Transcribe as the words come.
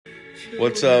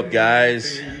What's up,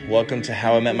 guys? Welcome to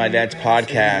How I Met My Dad's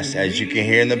podcast. As you can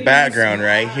hear in the background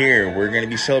right here, we're going to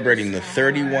be celebrating the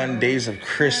 31 days of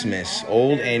Christmas,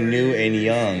 old and new and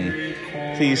young.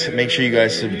 Please make sure you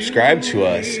guys subscribe to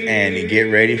us and get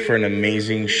ready for an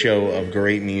amazing show of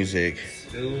great music.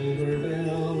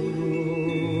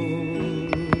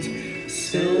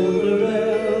 Silver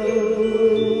bells,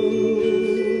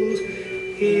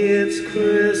 it's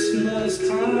Christmas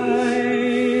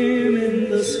time in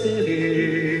the city.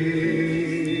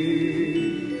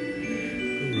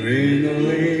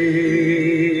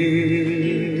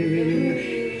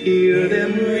 Ring-a-ling, hear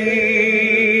them ring.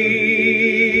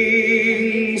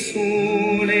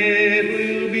 Soon it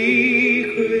will be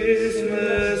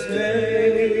Christmas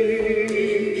Day.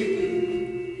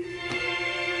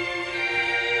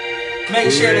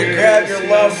 Make sure to grab your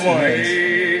loved ones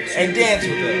and dance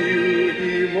with them.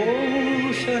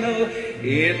 Emotional,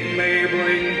 it may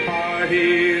bring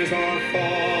parties or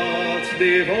thoughts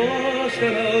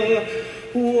devotional.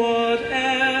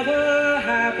 Whatever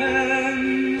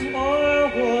happens or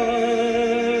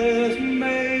was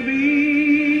may be,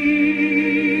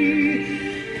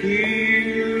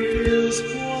 here is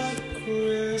what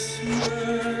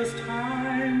Christmas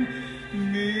time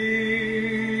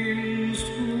means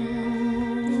to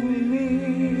me.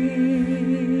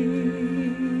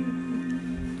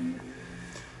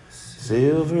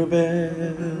 Silver bells,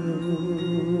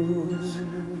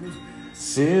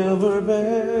 silver bells,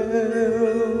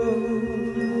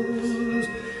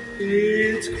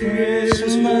 it's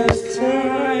Christmas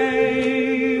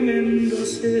time in the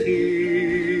city.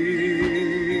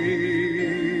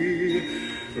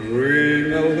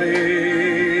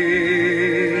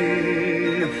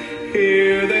 Ring-a-ling,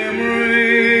 hear them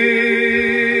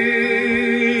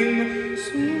ring.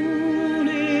 Soon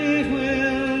it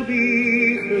will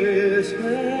be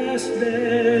Christmas Day.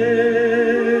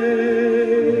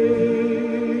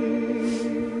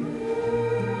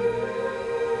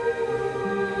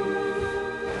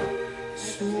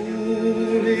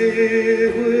 Soon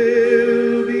it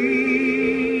will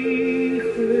be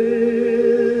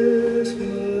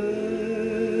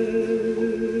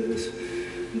Christmas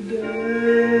Day.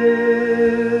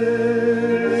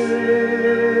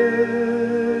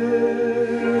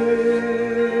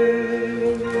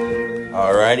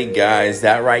 Alrighty, guys,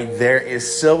 that right there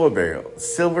is Silver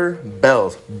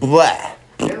Bells. Blah.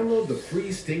 Download the free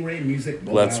Stingray Music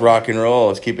mobile Let's app. rock and roll.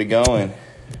 Let's keep it going.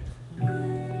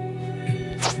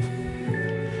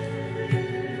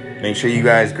 Make sure you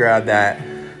guys grab that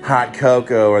hot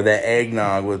cocoa or that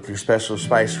eggnog with your special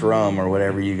spiced rum or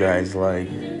whatever you guys like.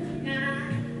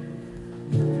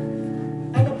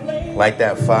 Light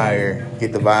that fire.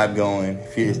 Get the vibe going.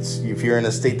 If you're in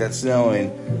a state that's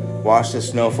snowing, watch the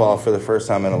snowfall for the first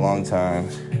time in a long time.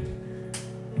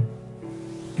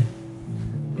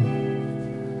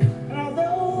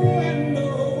 Although I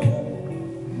know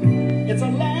it's a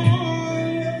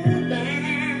long time,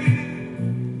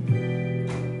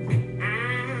 I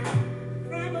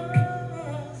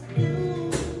promise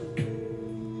you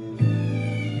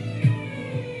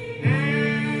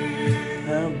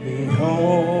I'll be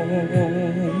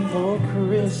home for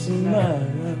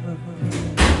Christmas.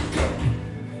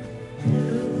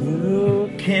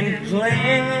 You can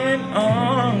plan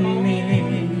on me.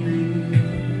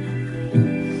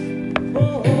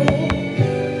 oh,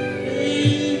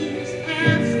 please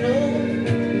have snow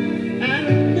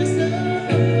and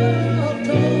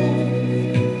mistletoe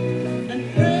and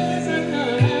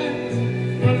presents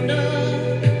under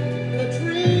the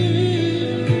tree.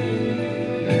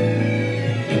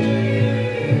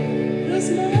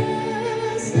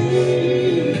 Christmas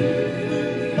Eve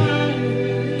will find me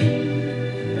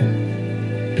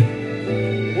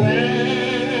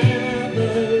where the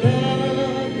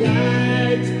love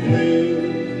lights gleam.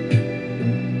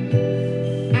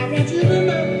 I want you to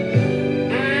know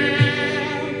I'll be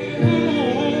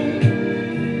home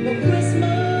for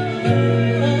Christmas.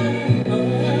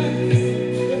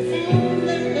 If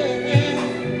only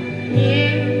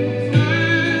in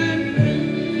my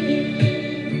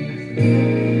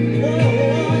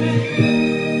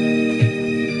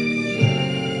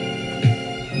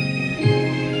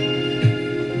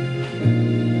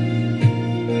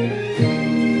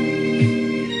dreams.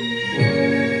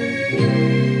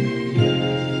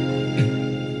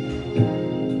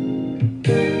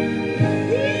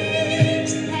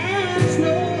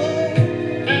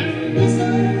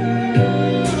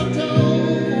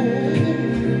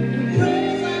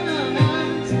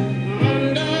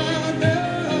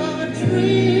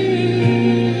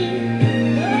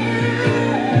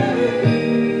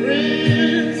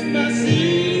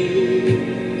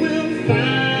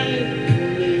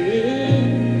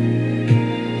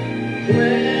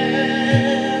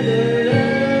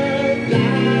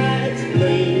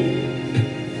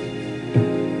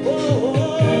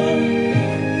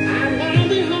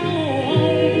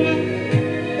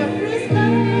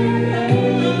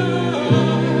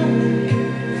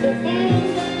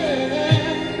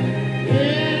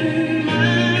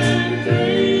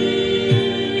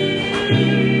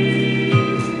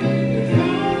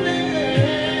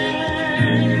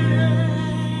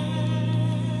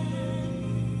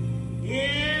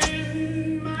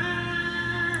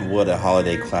 what a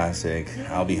holiday classic.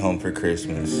 I'll Be Home for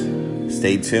Christmas.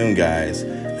 Stay tuned, guys.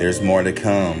 There's more to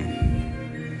come.